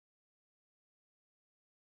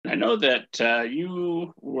I know that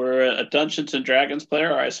you were a Dungeons and Dragons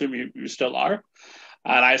player, or I assume you still are.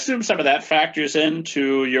 And I assume some of that factors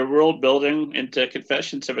into your world building into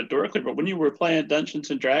Confessions of a Dorkly. But when you were playing Dungeons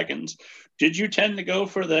and Dragons, did you tend to go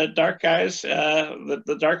for the dark guys,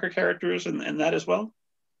 the darker characters, and that as well?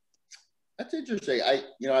 That's interesting.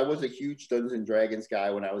 I was a huge Dungeons and Dragons guy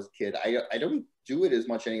when I was a kid. I don't do it as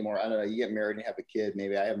much anymore. I don't know. You get married and have a kid.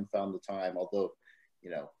 Maybe I haven't found the time. Although,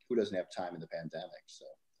 who doesn't have time in the pandemic? So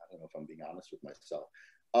I don't know if I'm being honest with myself.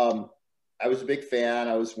 Um, I was a big fan.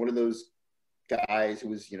 I was one of those guys who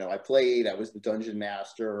was, I played. I was the dungeon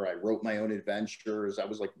master. I wrote my own adventures. I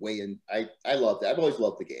was like way in. I loved it. I've always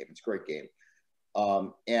loved the game. It's a great game.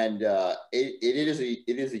 And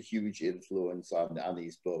it is a huge influence on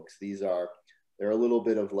these books. They're a little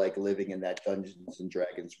bit of like living in that Dungeons and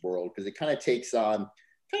Dragons world because it kind of takes on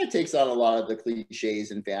a lot of the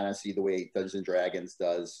cliches in fantasy the way Dungeons and Dragons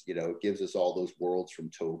does. It gives us all those worlds from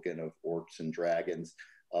Tolkien of orcs and dragons,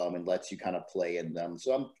 and lets you kind of play in them.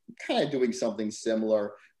 So I'm kind of doing something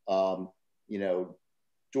similar. You know,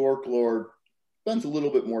 Dork Lord spends a little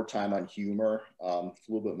bit more time on humor. It's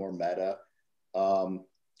a little bit more meta. Um,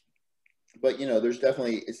 but it's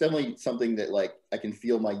definitely something that like I can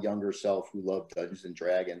feel my younger self who loved Dungeons and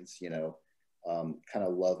Dragons, kind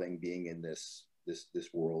of loving being in this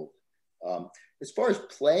world. As far as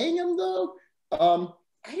playing them though, I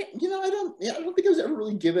don't think I was ever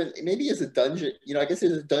really given. Maybe as a dungeon, I guess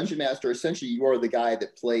as a dungeon master, essentially you are the guy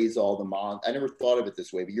that plays all the I never thought of it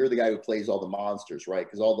this way, but you're the guy who plays all the monsters, right?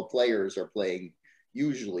 Because all the players are playing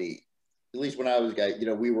usually at least when I was a guy,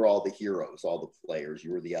 we were all the heroes, all the players.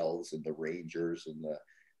 You were the elves and the rangers and the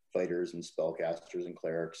fighters and spellcasters and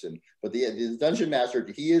clerics. But the dungeon master,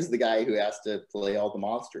 he is the guy who has to play all the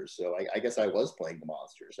monsters. So I guess I was playing the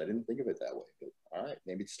monsters. I didn't think of it that way, but all right,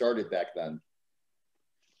 maybe it started back then.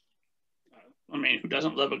 I mean, who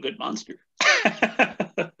doesn't love a good monster?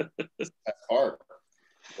 That's hard.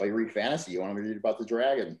 Why you read fantasy? You want to read about the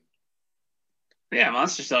dragon? Yeah,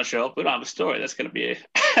 monsters don't show up. We don't have a story. That's going to be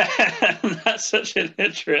not such an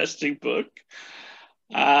interesting book.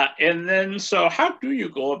 And then, so how do you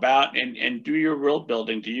go about and do your world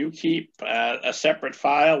building? Do you keep a separate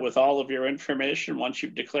file with all of your information once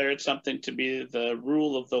you've declared something to be the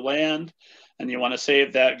rule of the land, and you want to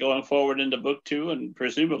save that going forward into book two, and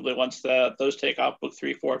presumably once those take off, book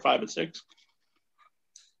 3, 4, 5, and 6?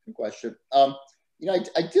 Good question. I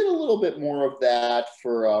did a little bit more of that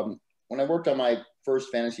for when I worked on my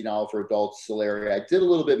first fantasy novel for adults, Solaria. I did a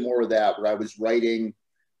little bit more of that where I was writing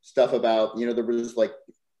stuff about, there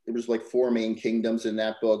was like 4 main kingdoms in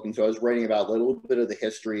that book. And so I was writing about a little bit of the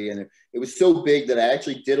history, and it was so big that I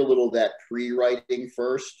actually did a little of that pre-writing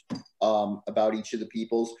first about each of the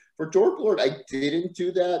peoples. For Dork Lord, I didn't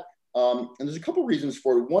do that. And there's a couple reasons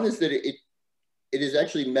for it. One is that it is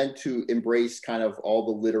actually meant to embrace kind of all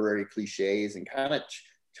the literary cliches and kind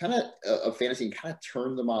of fantasy and kind of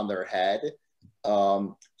turn them on their head.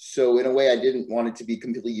 So in a way, I didn't want it to be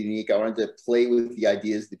completely unique. I wanted to play with the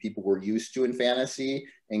ideas that people were used to in fantasy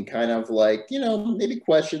and kind of like, maybe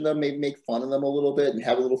question them, maybe make fun of them a little bit and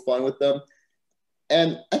have a little fun with them.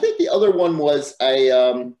 And I think the other one was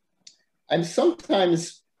I'm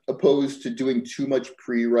sometimes opposed to doing too much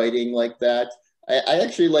pre-writing like that. I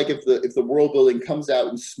actually like if the world building comes out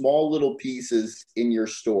in small little pieces in your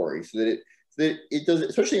story so that it does,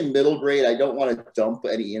 especially in middle grade. I don't want to dump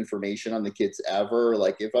any information on the kids ever.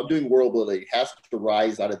 Like if I'm doing world building, it has to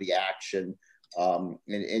rise out of the action.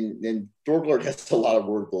 And Dork Lord has a lot of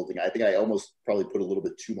world building. I think I almost probably put a little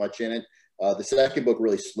bit too much in it. The second book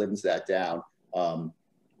really slims that down.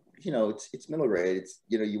 It's middle grade. It's,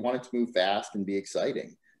 you want it to move fast and be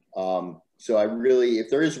exciting. So I really, if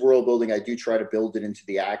there is world building, I do try to build it into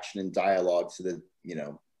the action and dialogue so that,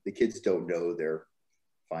 the kids don't know they're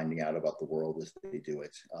finding out about the world as they do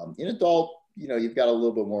it. In adult, you've got a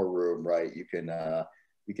little bit more room, right? You can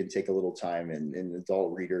take a little time, and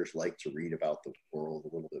adult readers like to read about the world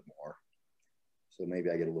a little bit more. So maybe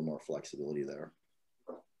I get a little more flexibility there.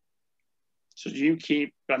 So do you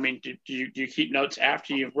keep, do you keep notes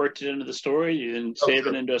after you've worked it into the story? You then save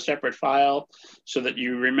it into a separate file so that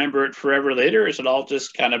you remember it forever later? Or is it all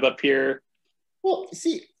just kind of up here? Well,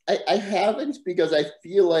 see, I haven't, because I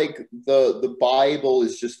feel like the Bible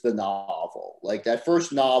is just the novel. Like that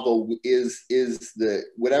first novel is the,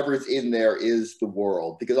 whatever's in there is the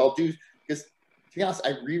world. Because to be honest,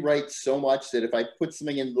 I rewrite so much that if I put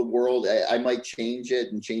something into the world, I might change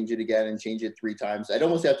it and change it again and change it 3 times. I'd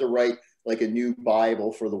almost have to write like a new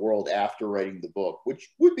Bible for the world after writing the book, which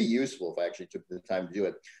would be useful if I actually took the time to do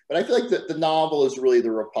it. But I feel like the novel is really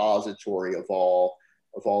the repository of all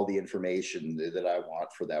of all the information that I want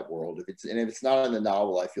for that world. If it's not in the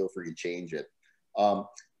novel, I feel free to change it.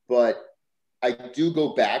 But I do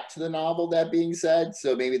go back to the novel, that being said.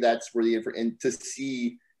 So maybe that's where and to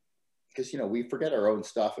see, because, we forget our own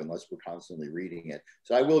stuff unless we're constantly reading it.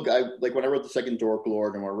 So like when I wrote the second Dork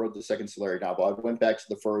Lord and when I wrote the second Solari novel, I went back to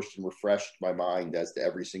the first and refreshed my mind as to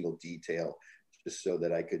every single detail, just so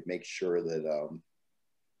that I could make sure that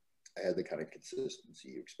I had the kind of consistency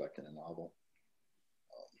you expect in a novel.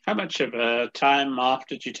 How much of a time off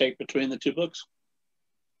did you take between the two books?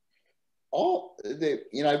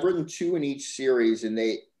 I've written 2 in each series, and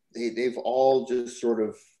they've all just sort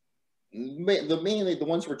of the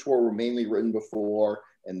ones for tour were mainly written before,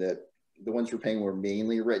 and the ones for Penguin were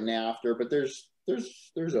mainly written after. But there's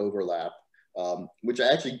overlap, which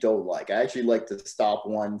I actually don't like. I actually like to stop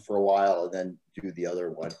one for a while and then do the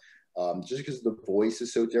other one, just because the voice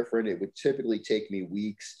is so different. It would typically take me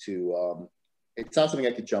weeks to. It's not something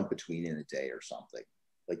I could jump between in a day or something.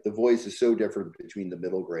 Like, the voice is so different between the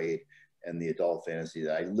middle grade and the adult fantasy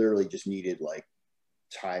that I literally just needed like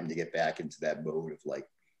time to get back into that mode of like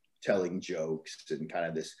telling jokes and kind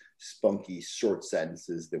of this spunky short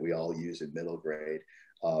sentences that we all use in middle grade,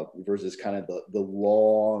 versus kind of the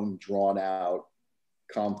long, drawn out,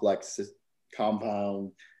 complex,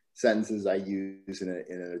 compound sentences I use in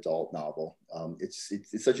an adult novel. It's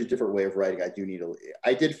such a different way of writing.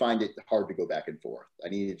 I did find it hard to go back and forth. I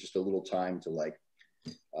needed just a little time to like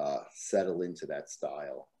settle into that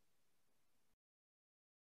style.